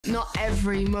Not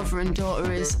every mother and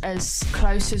daughter is as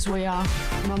close as we are.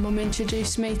 My mum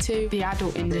introduced me to the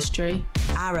adult industry.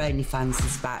 Our OnlyFans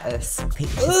is about us.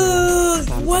 Pictures of us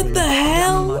dancing, what the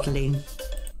hell? modelling.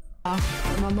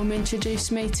 My mum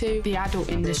introduced me to the adult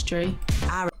industry.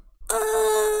 Our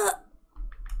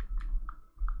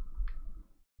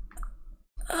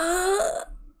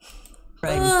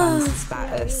OnlyFans is about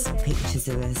us. Pictures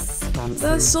of us dancing.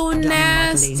 That's so modelling.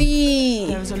 nasty.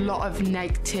 There was a lot of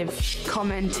negative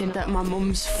commenting that my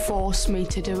mum's forced me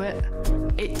to do it.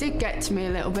 It did get to me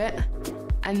a little bit.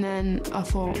 And then I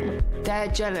thought, they're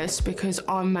jealous because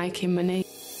I'm making money.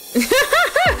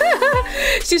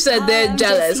 She said they're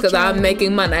jealous because I'm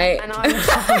making money. And I'm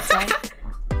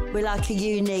We're like a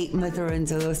unique mother and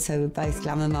daughter. We're both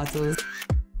glamour models.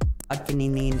 I'd been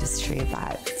in the industry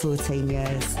about 14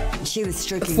 years. She was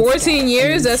struggling. 14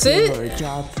 years, that's it? For a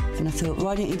job. And I thought,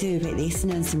 why don't you do a bit of this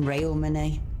and earn some real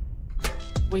money?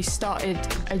 We started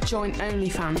a joint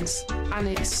OnlyFans and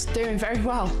it's doing very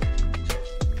well.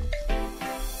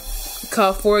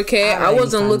 Called 4K. I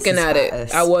wasn't looking at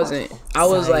it. I wasn't. I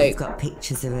was so like, we've got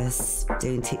pictures of us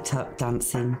doing TikTok,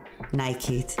 dancing,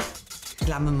 naked,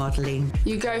 glamour modelling.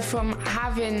 You go from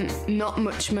having not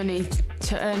much money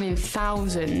to earning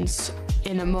thousands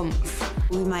in a month.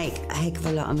 We make a heck of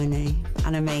a lot of money.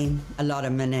 And I mean, a lot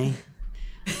of money.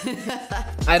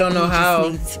 I don't know how.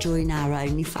 You just need to join our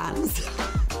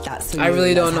OnlyFans. That's when I you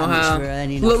really don't realise know much how. we're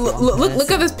earning off one Look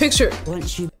person. at this picture.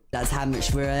 Once you realize how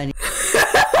much we're earning.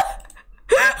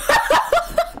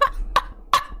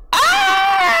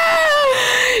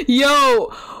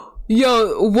 Yo,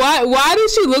 why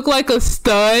does she look like a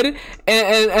stud?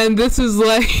 And this is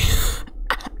like,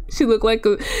 she looks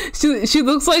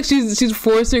like she's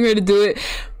forcing her to do it.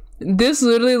 This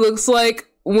literally looks like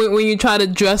when you try to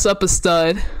dress up a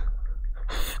stud.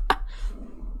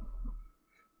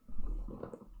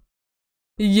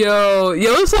 Yo,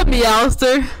 what's up,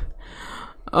 Meowster?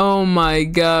 Oh my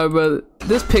god, bro.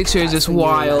 This picture is just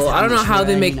wild. I don't know how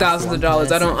they make thousands of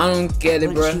dollars. I don't get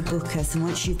it, bro. Once you book us and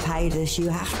once you've paid us, you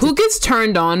have to. Who gets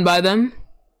turned on by them?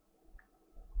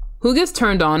 Who gets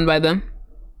turned on by them?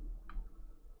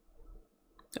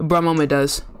 Bro, Mama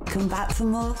does. Come back for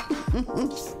more.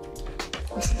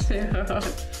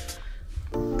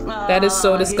 That is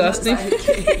so disgusting.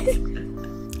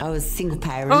 I was single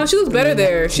parent. Oh, she looks better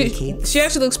there. She kids.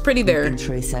 actually looks pretty there. Been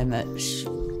through so much.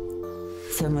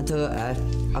 So my daughter,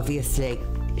 obviously,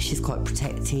 she's quite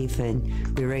protective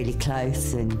and we're really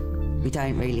close and we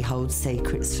don't really hold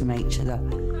secrets from each other.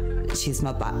 She's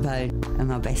my backbone and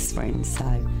my best friend, so.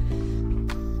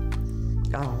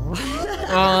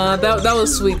 Oh. That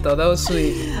was sweet though. That was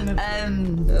sweet.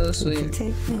 That was sweet.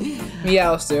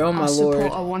 Meowster, oh my lord. I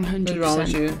support her 100%. What's wrong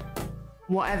with you?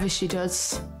 Whatever she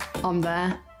does, I'm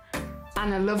there.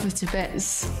 And I love her to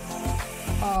bits.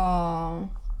 Oh.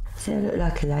 So I look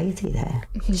like a lady there.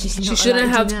 She shouldn't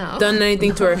have done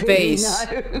anything to her face.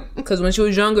 Because when she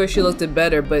was younger, she looked it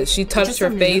better, but she touched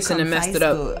her face and it messed it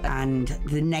up. And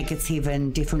the negative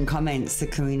and different comments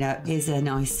that coming up is a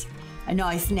nice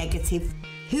negative.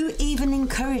 Who even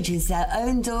encourages their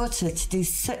own daughter to do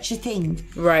such a thing?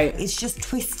 Right. It's just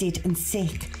twisted and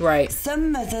sick. Right.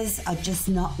 Some mothers are just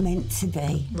not meant to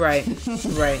be. Right.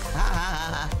 Right.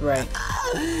 Right.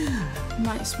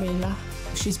 Makes me laugh.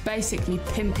 She's basically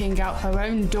pimping out her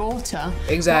own daughter.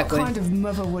 Exactly. What kind of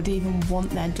mother would even want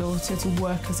their daughter to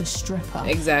work as a stripper?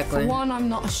 Exactly. For one, I'm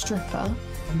not a stripper.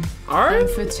 Alright. And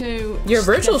for two, you're a she's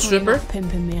virtual definitely stripper. not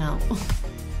pimping me out.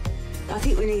 I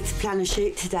think we need to plan a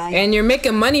shoot today. And you're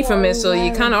making money from it, so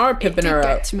you kind of are pimping her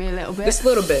out. To me a little bit. Just a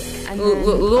little bit. A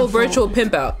little virtual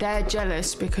pimp out. They're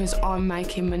jealous because I'm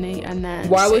making money and they're.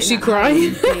 Why was she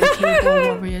crying? Being keyboard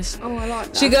warriors. Oh, I like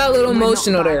that. She got a little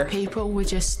emotional there. People, we're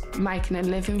just making a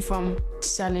living from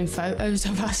selling photos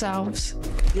of ourselves.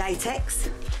 Latex?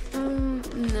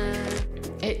 No.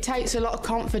 It takes a lot of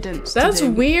confidence. That's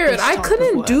weird. I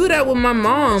couldn't do that with my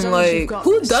mom. Like,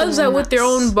 who does that with their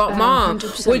own mom?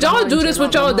 Would y'all do this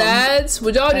with y'all dads?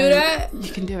 Would y'all do that?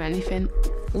 You can do anything.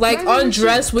 Like,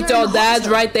 undress with y'all dads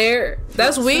right there?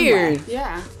 That's weird.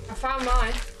 Yeah, I found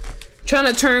mine.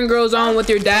 Trying to turn girls on with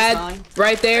your dad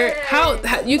right there? How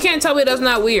you can't tell me that's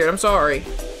not weird. I'm sorry.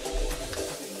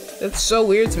 That's so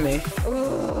weird to me.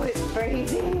 Oh, it's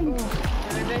freezing.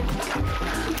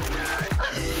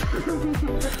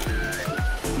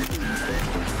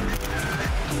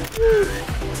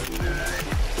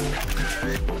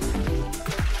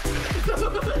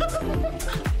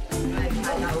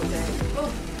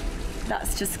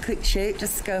 That's just a quick shoot,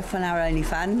 just to go up on our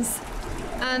OnlyFans.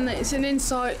 And it's an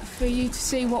insight for you to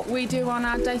see what we do on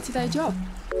our day-to-day job.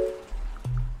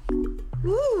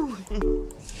 Woo!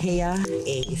 Here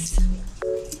is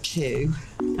to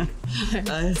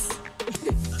us.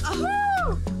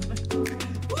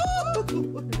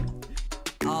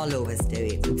 I'll always do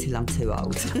it until I'm too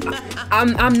old.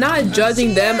 I'm not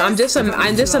judging them. I'm just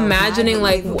imagining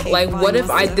like what if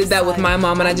I did that with my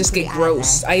mom and I just get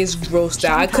gross. I just grossed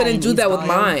out. I couldn't do that with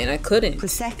mine. I couldn't.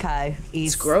 Prosecco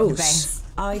is gross. the best.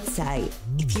 I'd say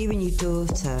if you and your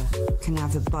daughter can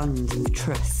have a bond of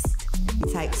trust,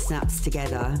 you take snaps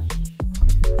together,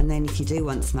 and then if you do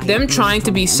want to make them trying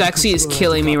to be sexy is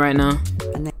killing me right now.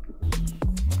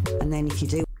 And then if you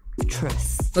do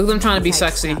trust, look at them trying to be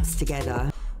sexy. Snaps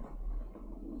together.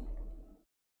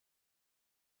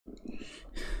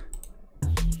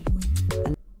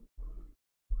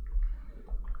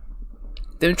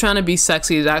 Them trying to be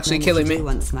sexy is actually killing me. If you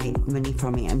want to make money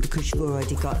from it, and because you've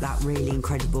already got that really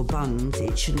incredible bond,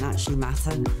 it shouldn't actually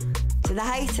matter to the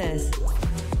haters.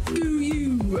 Do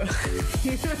you?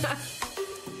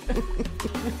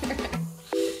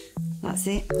 That's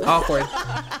it. Awkward.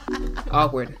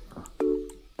 Awkward.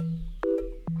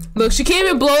 Look, she can't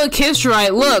even blow a kiss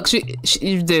right. Look,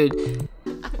 she dude.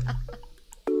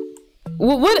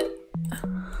 What?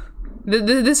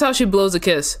 This is how she blows a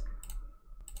kiss.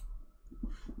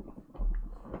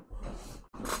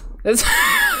 That's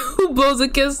who blows a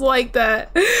kiss like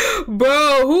that?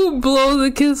 Bro, who blows a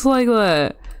kiss like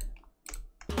that?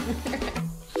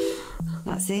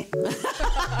 That's it.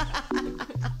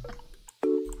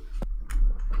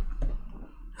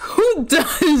 Who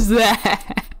does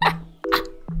that?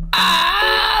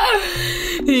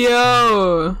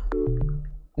 Yo.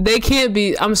 They can't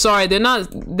be. I'm sorry. They're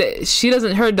not.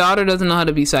 Her daughter doesn't know how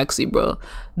to be sexy, bro.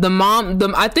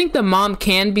 I think the mom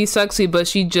can be sexy, but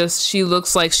she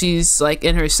looks like she's like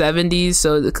in her 70s,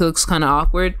 so it looks kind of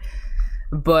awkward.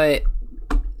 But,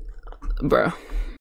 bro.